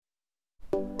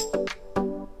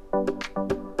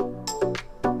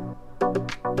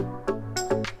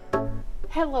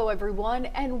everyone,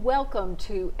 and welcome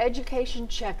to Education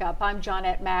Checkup. I'm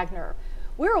Johnette Magner.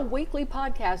 We're a weekly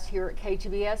podcast here at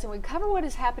KTBS, and we cover what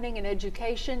is happening in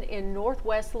education in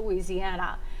Northwest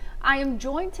Louisiana. I am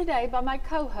joined today by my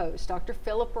co-host, Dr.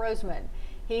 Phillip Rozeman.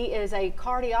 He is a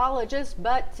cardiologist,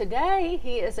 but today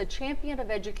he is a champion of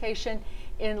education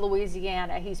in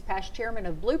Louisiana. He's past chairman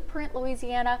of Blueprint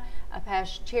Louisiana, a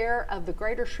past chair of the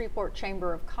Greater Shreveport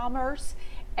Chamber of Commerce,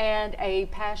 and a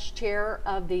past chair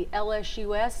of the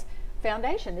LSUS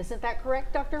Foundation. Isn't that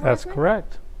correct, Dr. Rozeman? That's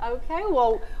correct. Okay,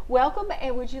 well, welcome,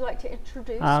 and would you like to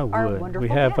introduce our wonderful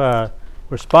guest?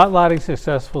 We're spotlighting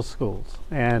successful schools,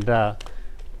 and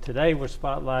today we're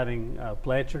spotlighting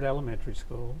Blanchard Elementary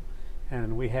School,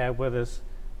 and we have with us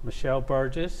Michelle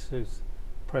Burgess, who's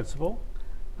principal,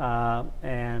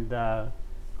 and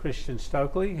Christen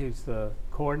Stokely, who's the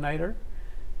coordinator.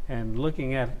 And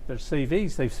looking at their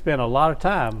CVs, they've spent a lot of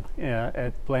time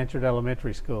at Blanchard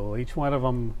Elementary School, each one of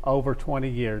them over 20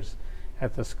 years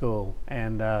at the school,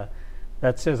 and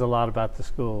that says a lot about the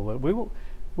school.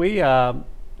 We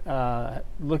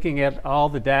looking at all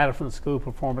the data from the school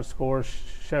performance scores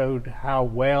showed how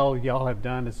well y'all have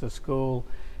done as a school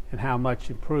and how much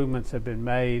improvements have been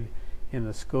made in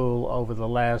the school over the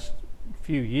last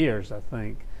few years, I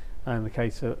think, in the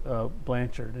case of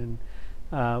Blanchard. And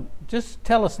just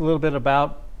tell us a little bit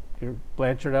about your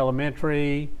Blanchard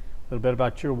Elementary, a little bit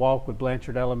about your walk with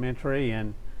Blanchard Elementary,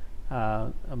 and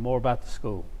more about the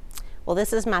school. Well,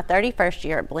 this is my 31st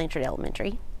year at Blanchard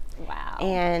Elementary. Wow.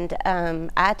 And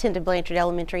I attended Blanchard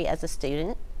Elementary as a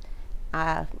student.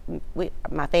 My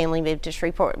family moved to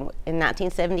Shreveport in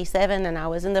 1977, and I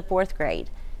was in the 4th grade.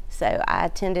 So I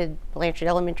attended Blanchard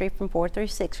Elementary from 4th through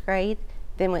 6th grade,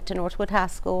 then went to Northwood High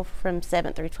School from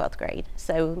 7th through 12th grade.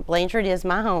 So Blanchard is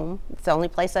my home. It's the only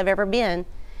place I've ever been,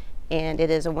 and it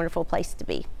is a wonderful place to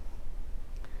be.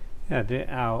 Yeah,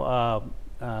 the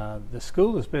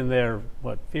school has been there,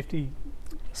 what, 50,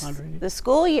 100 years?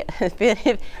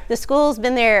 The school's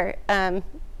been there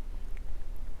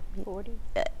 40?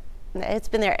 It's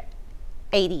been there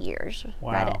 80 years.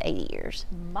 Wow. Right at 80 years.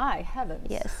 My heavens.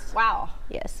 Yes. Wow.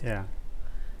 Yes. Yeah.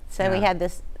 So we had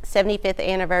this 75th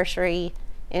anniversary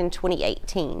in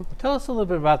 2018. Tell us a little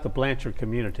bit about the Blanchard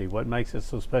community. What makes it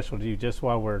so special to you, just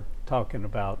while we're talking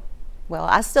about? Well,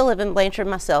 I still live in Blanchard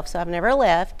myself, so I've never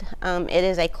left. It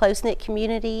is a close-knit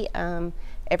community.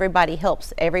 Everybody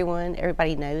helps everyone.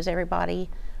 Everybody knows everybody.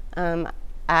 I'm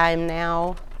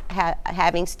now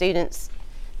having students,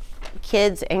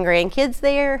 kids and grandkids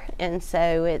there, and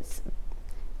so it's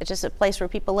just a place where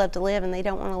people love to live and they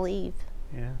don't want to leave.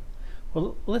 Yeah.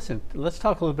 Well, listen, let's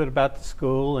talk a little bit about the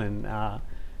school and how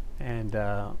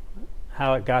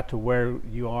it got to where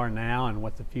you are now and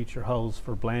what the future holds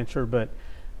for Blanchard. But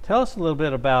tell us a little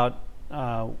bit about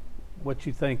what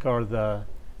you think are the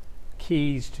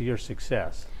keys to your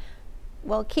success.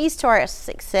 Well, keys to our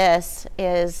success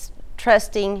is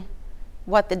trusting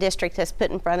what the district has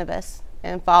put in front of us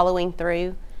and following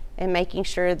through and making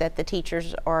sure that the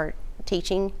teachers are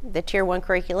teaching the Tier 1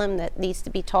 curriculum that needs to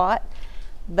be taught,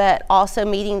 but also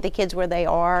meeting the kids where they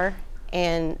are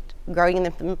and growing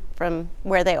them from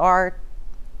where they are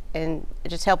and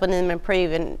just helping them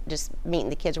improve and just meeting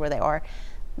the kids where they are.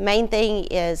 Main thing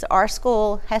is our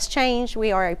school has changed.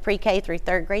 We are a pre-K through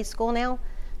 3rd grade school now,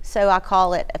 so I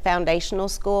call it a foundational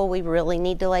school. We really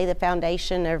need to lay the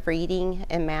foundation of reading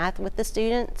and math with the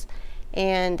students,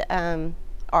 and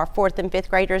our 4th and 5th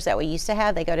graders that we used to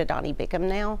have, they go to Donnie Bickham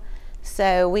now.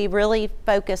 So we really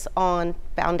focus on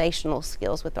foundational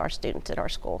skills with our students at our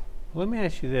school. Let me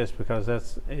ask you this, because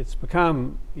it's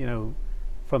become,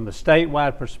 from the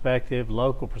statewide perspective,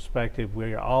 local perspective,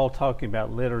 we're all talking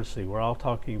about literacy. We're all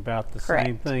talking about the Correct.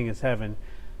 Same thing as having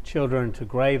children to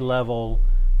grade level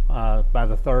by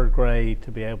the 3rd grade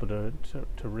to be able to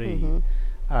read.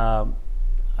 Mm-hmm.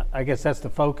 I guess that's the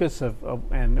focus of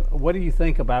and what do you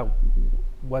think about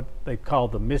what they call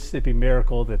the Mississippi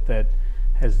Miracle that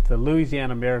has the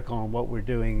Louisiana Miracle and what we're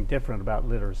doing different about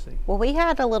literacy? Well, we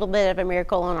had a little bit of a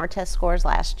miracle on our test scores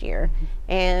last year,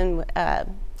 and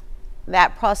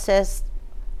that process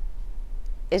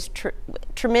is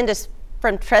tremendous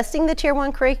from trusting the Tier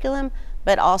 1 curriculum,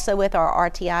 but also with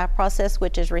our RTI process,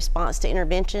 which is response to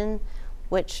intervention,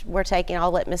 which we're taking.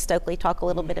 I'll let Ms. Stokely talk a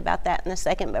little bit about that in a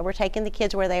second, but we're taking the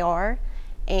kids where they are,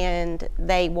 and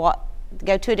they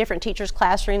go to a different teacher's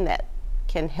classroom that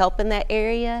can help in that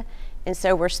area, and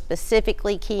so we're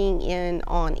specifically keying in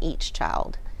on each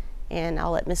child. And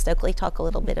I'll let Ms. Stokely talk a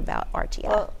little bit about RTI.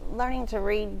 Well, learning to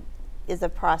read is a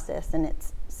process, and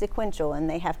it's sequential, and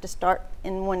they have to start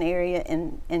in one area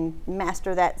and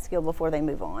master that skill before they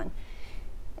move on.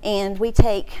 And we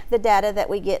take the data that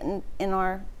we get in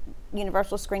our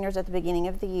universal screeners at the beginning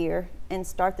of the year and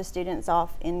start the students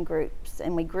off in groups.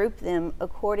 And we group them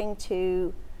according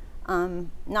to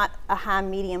not a high,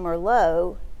 medium, or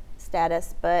low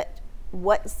status, but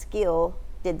what skill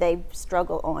did they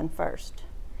struggle on first.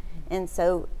 And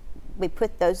so we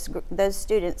put those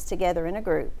students together in a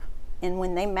group, and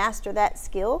when they master that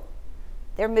skill,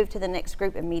 they're moved to the next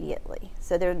group immediately.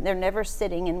 So they're never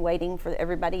sitting and waiting for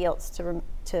everybody else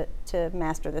to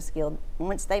master the skill.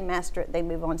 Once they master it, they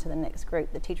move on to the next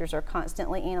group. The teachers are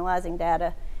constantly analyzing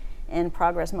data and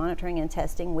progress monitoring and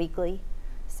testing weekly,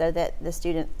 so that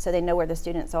so they know where the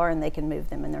students are and they can move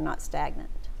them and they're not stagnant.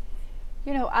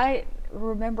 You know, I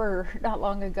remember not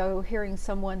long ago hearing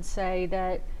someone say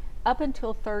that up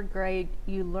until 3rd grade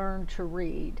you learn to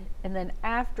read, and then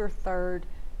after 3rd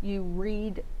you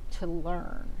read to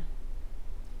learn.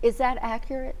 Is that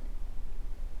accurate?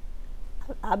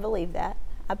 I believe that.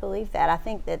 I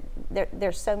think that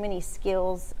there's so many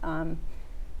skills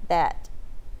that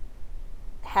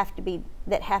have to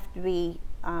be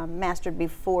mastered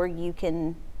before you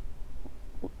can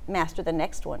master the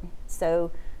next one.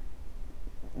 So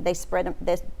they spread them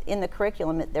in the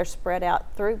curriculum. They're spread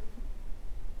out through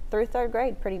 3rd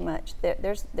grade pretty much.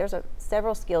 There's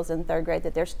several skills in 3rd grade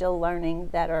that they're still learning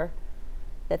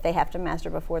that they have to master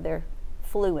before they're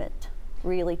fluent,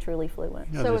 really truly fluent.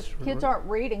 You know, So if kids aren't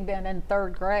reading then in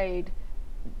 3rd grade,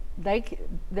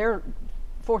 their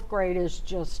 4th grade is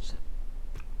just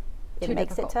It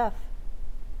makes difficult. it tough.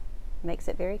 Makes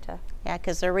it very tough. Yeah,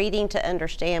 because they're reading to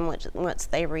understand once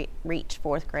they reach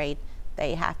 4th grade.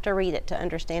 They have to read it to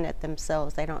understand it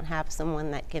themselves. They don't have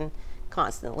someone that can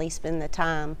constantly spend the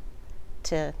time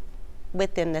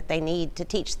with them that they need to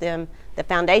teach them the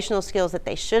foundational skills that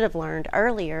they should have learned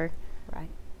earlier. Right.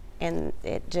 And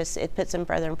it puts them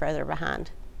further and further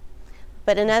behind.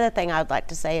 But another thing I would like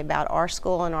to say about our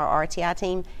school and our RTI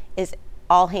team is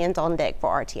all hands on deck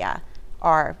for RTI.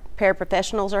 Our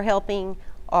paraprofessionals are helping,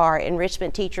 our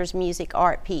enrichment teachers, music,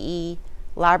 art, PE,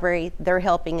 library, they're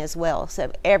helping as well.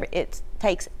 So it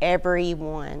takes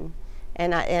everyone.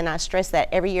 And I stress that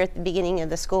every year at the beginning of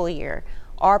the school year.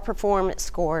 Our performance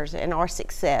scores and our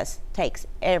success takes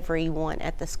everyone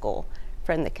at the school,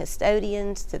 from the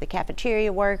custodians to the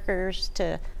cafeteria workers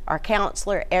to our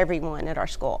counselor, everyone at our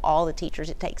school, all the teachers,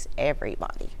 it takes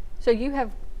everybody. So you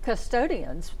have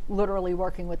custodians literally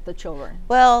working with the children.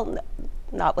 Well,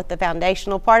 not with the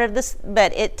foundational part of this,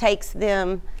 but it takes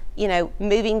them,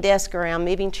 moving desks around,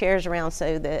 moving chairs around,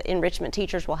 so the enrichment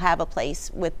teachers will have a place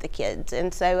with the kids.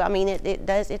 And so,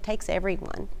 it takes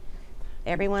everyone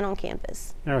on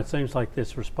campus. It seems like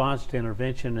this response to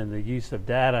intervention and the use of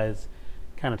data is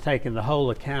kind of taking the whole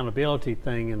accountability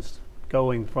thing and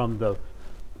going from the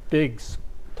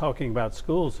talking about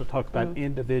schools to talk about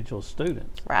individual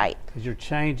students. Right. Because you're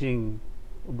changing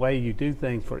the way you do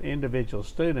things for individual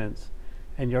students,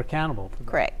 and you're accountable for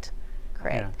that. Correct.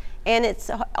 Yeah. And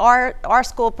it's our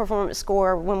school performance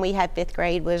score when we had 5th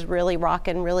grade was really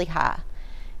rocking really high.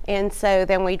 And so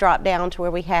then we dropped down to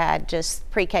where we had just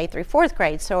pre-K through 4th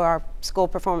grade. So our school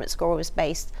performance score was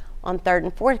based on 3rd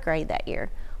and 4th grade that year.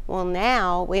 Well,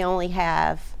 now we only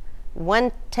have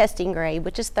one testing grade,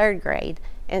 which is 3rd grade.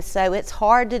 And so it's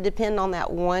hard to depend on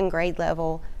that one grade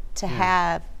level to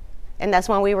have. And that's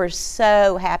why we were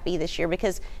so happy this year,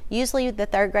 because usually the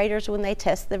 3rd graders, when they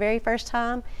test the very first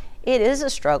time, it is a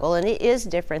struggle and it is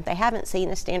different. They haven't seen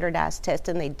a standardized test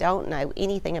and they don't know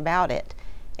anything about it.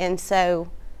 And so,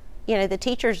 the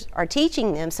teachers are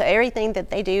teaching them, so everything that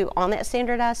they do on that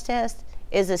standardized test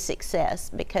is a success,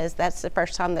 because that's the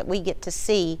first time that we get to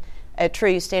see a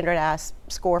true standardized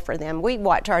score for them. We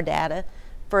watch our data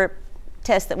for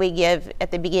tests that we give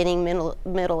at the beginning,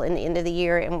 middle, and the end of the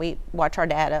year, and we watch our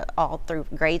data all through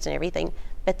grades and everything.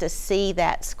 But to see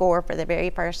that score for the very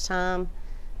first time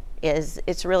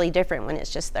it's really different when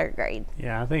it's just 3rd grade.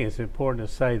 Yeah, I think it's important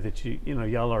to say that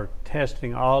y'all are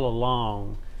testing all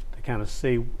along to kind of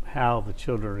see how the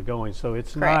children are going. So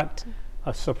it's Correct. not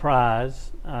a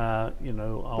surprise,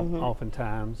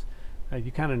 oftentimes.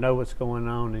 You kind of know what's going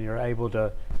on, and you're able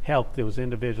to help those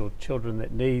individual children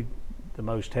that need the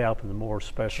most help in the more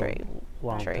special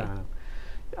long time.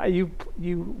 You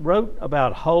wrote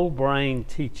about whole brain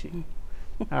teaching.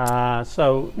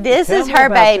 So this is me her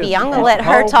about baby. this I'm going to let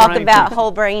her whole talk brain about teaching.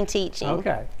 whole brain teaching.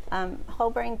 Okay.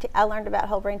 I learned about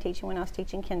whole brain teaching when I was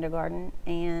teaching kindergarten,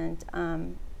 and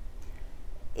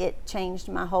it changed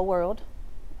my whole world.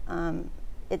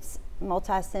 It's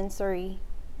multisensory.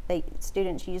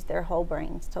 Students use their whole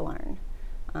brains to learn.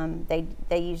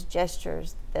 They use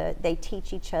gestures. They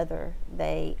teach each other.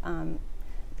 They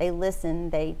listen.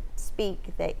 They speak.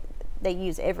 they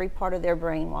use every part of their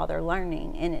brain while they're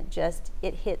learning, and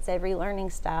it hits every learning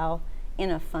style in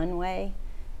a fun way.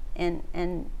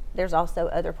 And there's also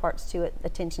other parts to it,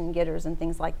 attention getters and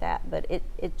things like that, but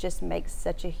it just makes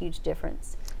such a huge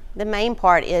difference. The main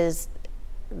part is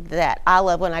that I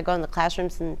love when I go in the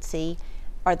classrooms and see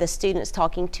are the students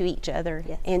talking to each other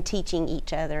Yes. and teaching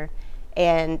each other,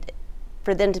 and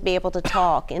for them to be able to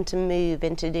talk and to move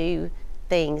and to do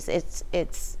things,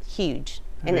 it's huge,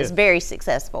 and it's very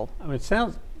successful. I mean, it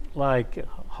sounds like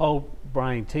whole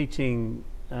brain teaching,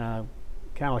 kind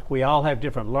of like we all have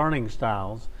different learning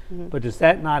styles, but does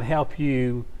that not help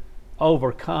you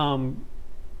overcome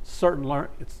certain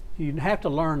you have to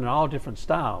learn in all different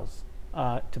styles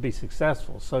to be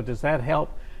successful. So does that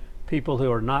help people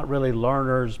who are not really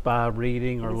learners by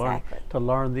reading or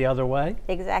learn the other way?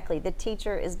 Exactly. The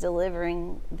teacher is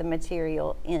delivering the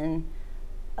material in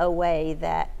a way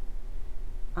that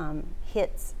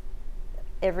hits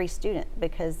every student,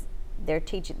 because they're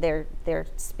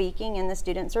speaking and the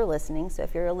students are listening. So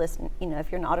if you're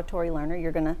if you're an auditory learner,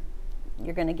 you're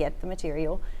gonna get the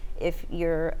material. If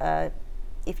you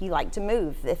like to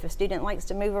move, if a student likes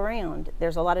to move around,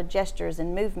 there's a lot of gestures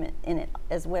and movement in it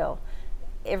as well.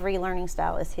 Every learning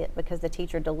style is hit because the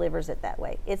teacher delivers it that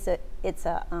way. It's a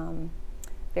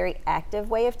very active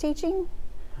way of teaching,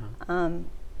 and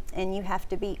you have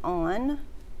to be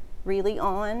really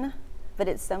on, but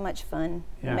it's so much fun.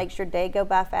 Yeah. It makes your day go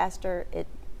by faster.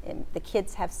 The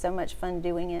kids have so much fun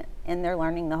doing it, and they're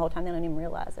learning the whole time. They don't even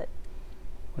realize it.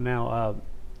 Well, now,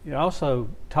 you also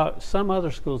some other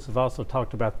schools have also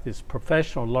talked about this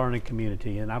professional learning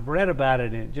community, and I've read about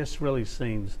it, and it just really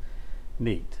seems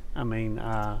neat. I mean,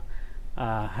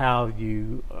 how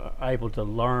you are able to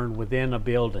learn within a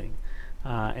building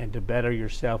and to better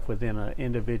yourself within an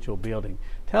individual building.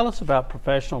 Tell us about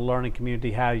professional learning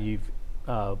community, how you've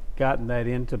gotten that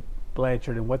into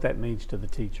Blanchard and what that means to the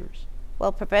teachers.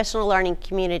 Well, professional learning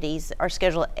communities are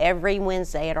scheduled every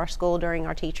Wednesday at our school during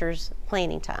our teachers'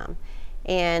 planning time.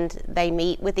 And they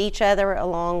meet with each other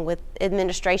along with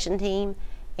administration team,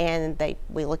 and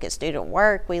we look at student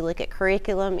work, we look at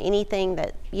curriculum, anything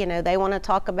that they want to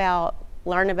talk about,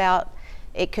 learn about.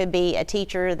 It could be a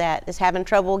teacher that is having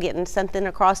trouble getting something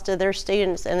across to their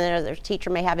students, and another teacher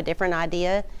may have a different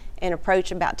idea and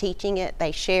approach about teaching it.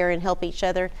 They share and help each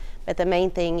other, but the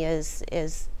main thing is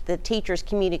the teachers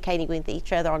communicating with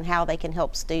each other on how they can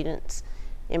help students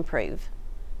improve.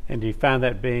 And do you find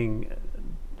that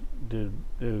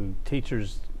do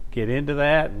teachers get into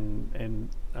that and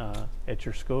at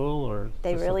your school, or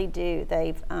they really do?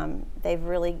 They've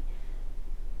really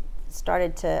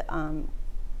started to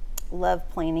love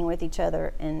planning with each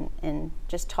other and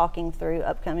just talking through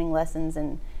upcoming lessons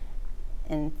and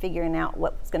figuring out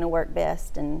what's going to work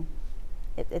best. And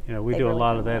we do a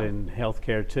lot of that in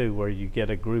healthcare too, where you get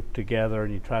a group together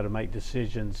and you try to make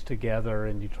decisions together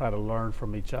and you try to learn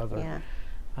from each other.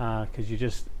 Because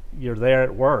you're there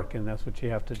at work, and that's what you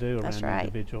have to do around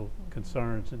individual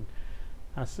concerns. And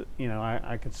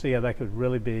I could see how that could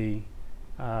really be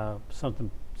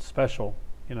something special.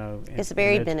 It's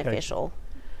very beneficial.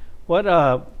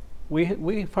 What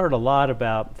we've heard a lot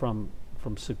about from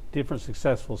different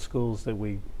successful schools that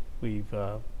we've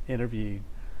interviewed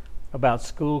about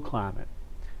school climate,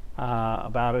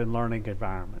 about in learning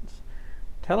environments.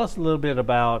 Tell us a little bit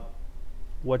about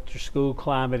what your school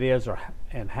climate is,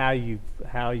 and how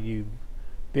you've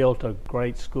built a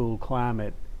great school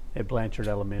climate at Blanchard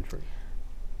Elementary.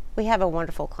 We have a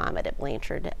wonderful climate at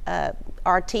Blanchard.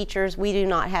 Our teachers, we do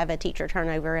not have a teacher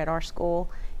turnover at our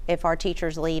school. If our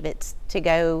teachers leave, it's to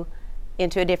go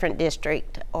into a different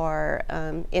district or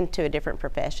into a different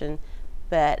profession.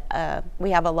 But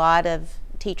we have a lot of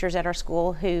teachers at our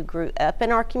school who grew up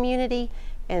in our community,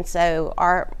 and so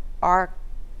our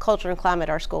culture and climate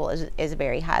at our school is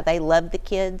very high. They love the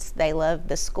kids, they love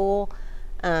the school.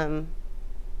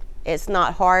 It's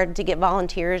not hard to get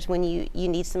volunteers when you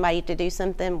need somebody to do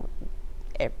something.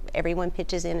 Everyone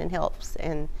pitches in and helps,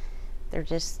 and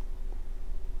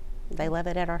they love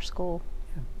it at our school.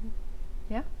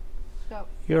 Yeah.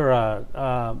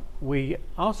 So we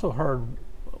also heard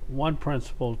one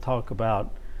principal talk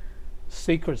about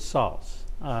secret sauce,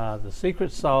 the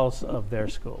secret sauce of their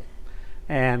school.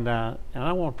 And I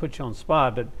don't want to put you on the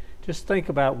spot, but just think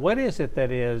about what is it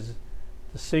that is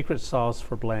the secret sauce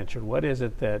for Blanchard? What is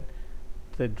it that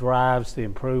drives the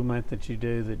improvement that you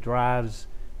do, that drives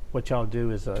what y'all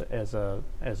do as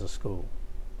a school?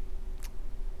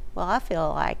 Well, I feel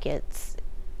like it's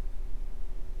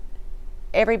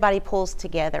everybody pulls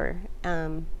together.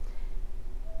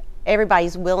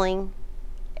 Everybody's willing.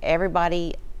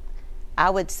 Everybody I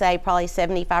would say probably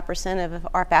 75% of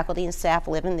our faculty and staff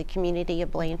live in the community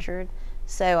of Blanchard.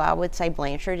 So I would say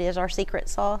Blanchard is our secret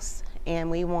sauce, and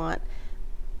we want,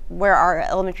 where our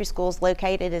elementary school is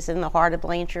located is in the heart of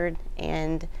Blanchard,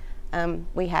 and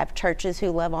we have churches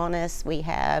who love on us. We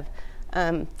have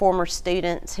former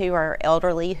students who are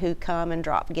elderly who come and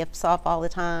drop gifts off all the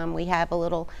time. We have a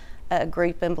little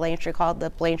group in Blanchard called the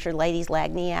Blanchard Ladies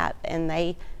Lagniappe, and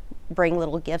they bring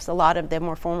little gifts. A lot of them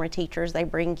were former teachers. They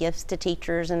bring gifts to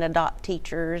teachers and adopt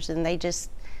teachers, and they just,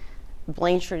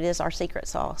 Blanchard is our secret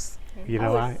sauce. You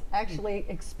know, I was actually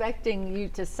expecting you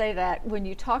to say that when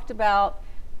you talked about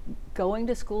going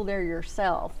to school there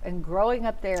yourself and growing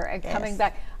up there and coming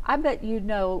back. I bet you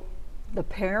know the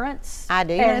parents. I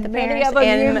do and know the many parents. of them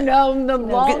and you've known them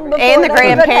long before and the they even had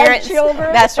grandparents.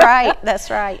 children. That's right. That's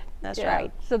right. That's Yeah.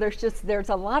 right. So there's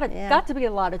a lot of, Yeah. got to be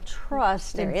a lot of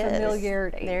trust There and is.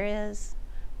 familiarity. There is.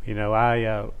 You know,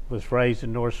 I was raised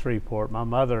in North Shreveport. My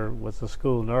mother was a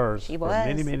school nurse She for was.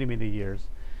 many years,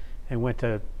 and went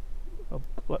to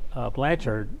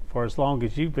Blanchard for as long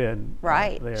as you've been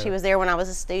Right. there. She was there when I was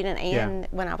a student and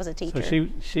when I was a teacher. So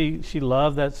she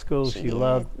loved that school. She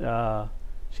did.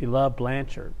 She loved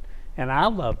Blanchard, and I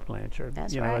loved Blanchard.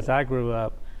 That's you know, right. as I grew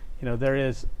up, you know,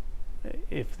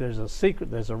 if there's a secret,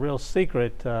 there's a real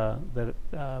secret that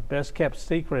best kept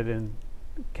secret in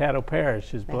Caddo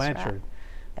Parish is That's Blanchard. right.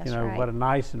 That's you know, right. what a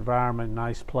nice environment,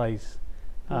 nice place.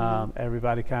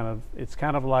 Everybody it's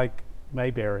kind of like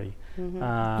Mayberry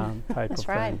type That's of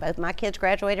right. thing. Both my kids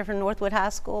graduated from Northwood High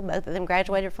School. Both of them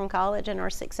graduated from college and are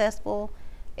successful.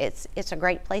 It's a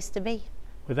great place to be.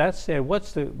 With that said,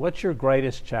 what's your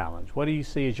greatest challenge? What do you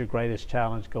see as your greatest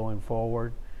challenge going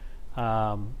forward?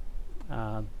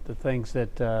 The things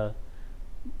that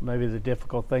maybe the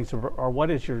difficult things, or what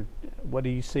do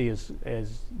you see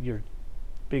as your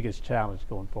biggest challenge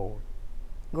going forward?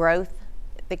 Growth.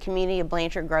 The community of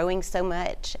Blanchard growing so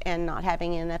much and not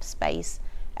having enough space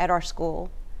at our school.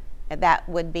 That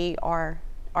would be our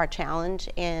challenge.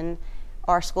 And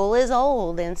our school is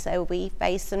old, and so we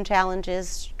face some challenges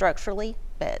structurally,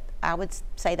 but I would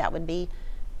say that would be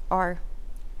our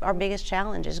biggest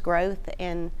challenge is growth,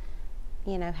 and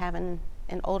you know, having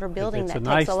an older building It's that a takes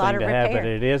nice a lot thing of to repair. have, but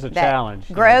it is a That challenge.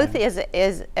 you know. Growth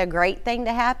is a great thing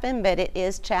to happen, but it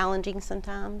is challenging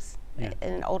sometimes in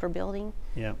an older building.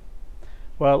 Yeah.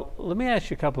 Well, let me ask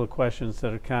you a couple of questions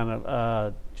that are kind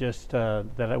of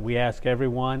that we ask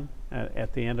everyone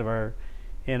at the end of our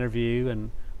interview,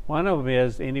 and one of them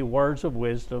is any words of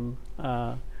wisdom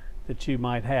that you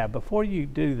might have. Before you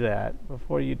do that,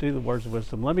 before you do the words of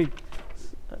wisdom, let me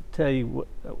tell you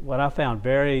what I found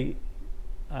very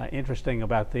interesting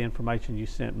about the information you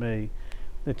sent me.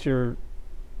 That your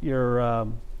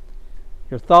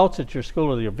thoughts at your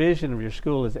school, or your vision of your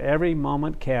school, is every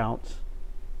moment counts.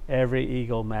 Every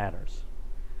eagle matters.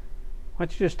 Why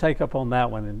don't you just take up on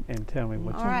that one and tell me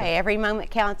what All you right, every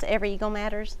moment counts, every eagle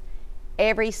matters.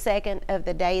 Every second of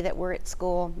the day that we're at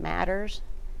school matters,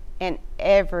 and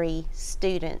every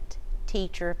student,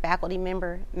 teacher, faculty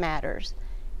member matters.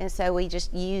 And so we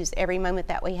just use every moment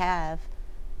that we have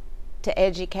to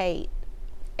educate,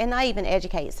 and not even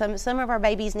educate. Some of our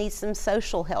babies need some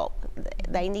social help.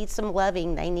 They need some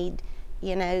loving. They need,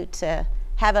 you know, to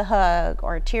have a hug,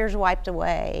 or tears wiped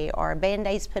away, or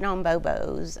Band-Aids put on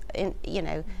Bobos, and you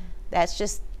know, that's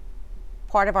just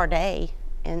part of our day.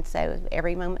 And so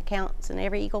every moment counts, and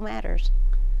every eagle matters.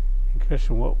 And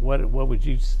Christen, what would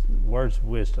you words of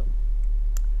wisdom?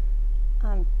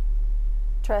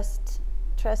 Trust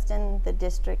in the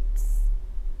district's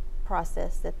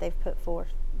process that they've put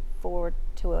forward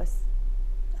to us.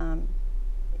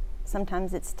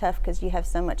 Sometimes it's tough because you have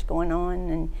so much going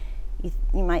on, and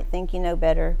you might think you know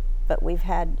better, but we've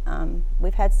had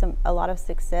a lot of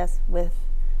success with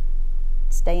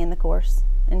staying the course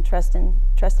and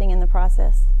trusting in the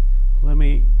process. Let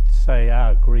me say I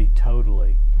agree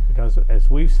totally, because as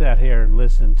we've sat here and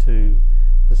listened to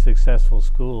the successful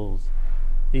schools,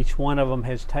 each one of them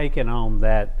has taken on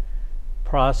that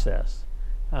process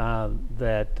and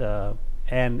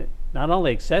not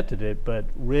only accepted it, but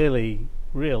really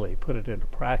put it into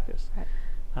practice. Right.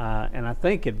 And I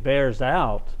think it bears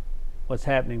out what's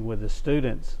happening with the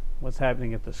students, what's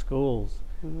happening at the schools,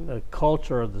 the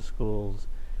culture of the schools.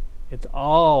 It's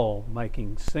all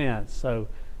making sense. So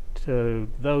to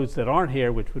those that aren't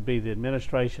here, which would be the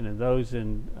administration and those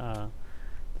in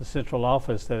the central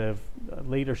office that have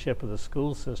leadership of the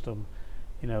school system,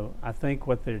 you know, I think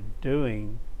what they're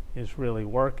doing is really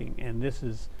working. And this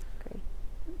is, Great.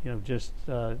 you know, just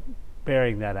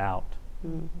bearing that out,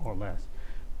 more or less.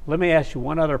 Let me ask you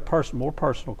one other more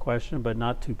personal question, but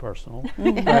not too personal.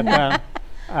 But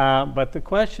But the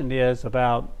question is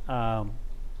about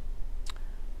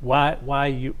why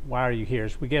are you here?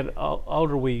 As we get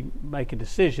older, we make a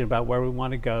decision about where we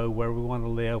want to go, where we want to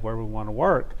live, where we want to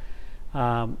work.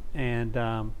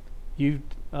 You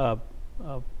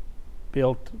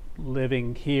built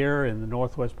living here in the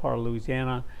northwest part of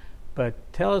Louisiana,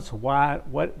 but tell us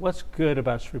what's good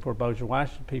about Shreveport-Bossier? Why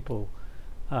should people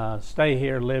stay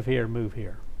here, live here, move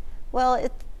here? Well,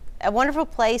 it's a wonderful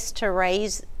place to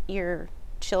raise your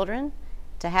children,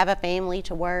 to have a family,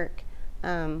 to work.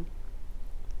 I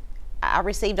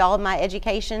received all of my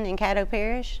education in Caddo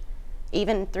Parish,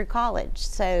 even through college.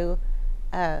 So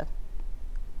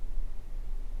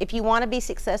if you want to be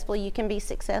successful, you can be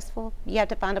successful. You have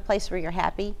to find a place where you're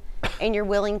happy and you're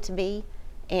willing to be.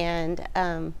 And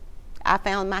I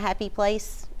found my happy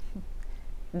place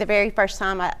the very first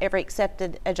time I ever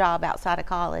accepted a job outside of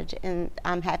college, and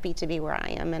I'm happy to be where I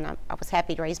am, and I was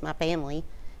happy to raise my family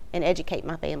and educate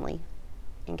my family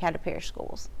in Caddo Parish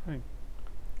schools. Right.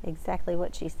 Exactly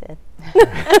what she said.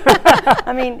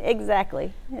 I mean,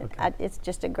 exactly. Okay. It's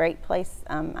just a great place.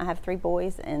 I have 3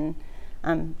 boys, and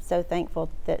I'm so thankful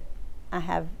that I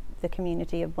have the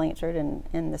community of Blanchard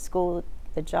and the school,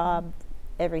 the job,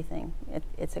 everything.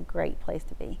 It's a great place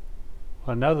to be.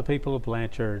 Well, I know the people of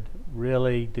Blanchard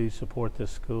really do support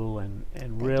this school and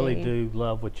really do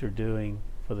love what you're doing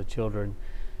for the children,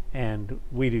 and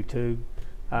we do too.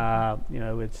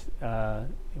 It's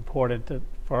important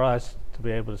for us to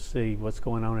be able to see what's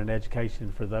going on in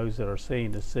education for those that are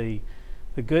seeing, to see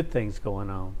the good things going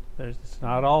on. It's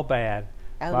not all bad.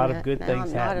 A lot of good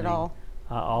things happening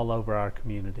all over our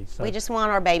community. So we just want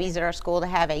our babies at our school to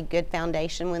have a good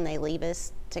foundation when they leave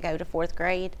us to go to 4th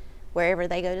grade, wherever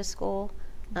they go to school.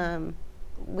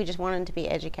 We just want them to be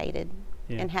educated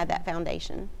and have that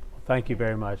foundation. Well, thank you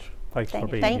very much. Thanks for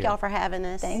being here. Thank y'all for having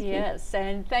us. Yes,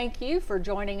 and thank you for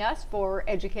joining us for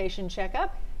Education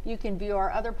Checkup. You can view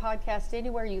our other podcasts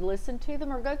anywhere you listen to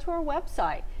them, or go to our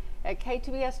website at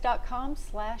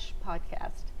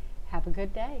ktbs.com/podcast. Have a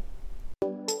good day.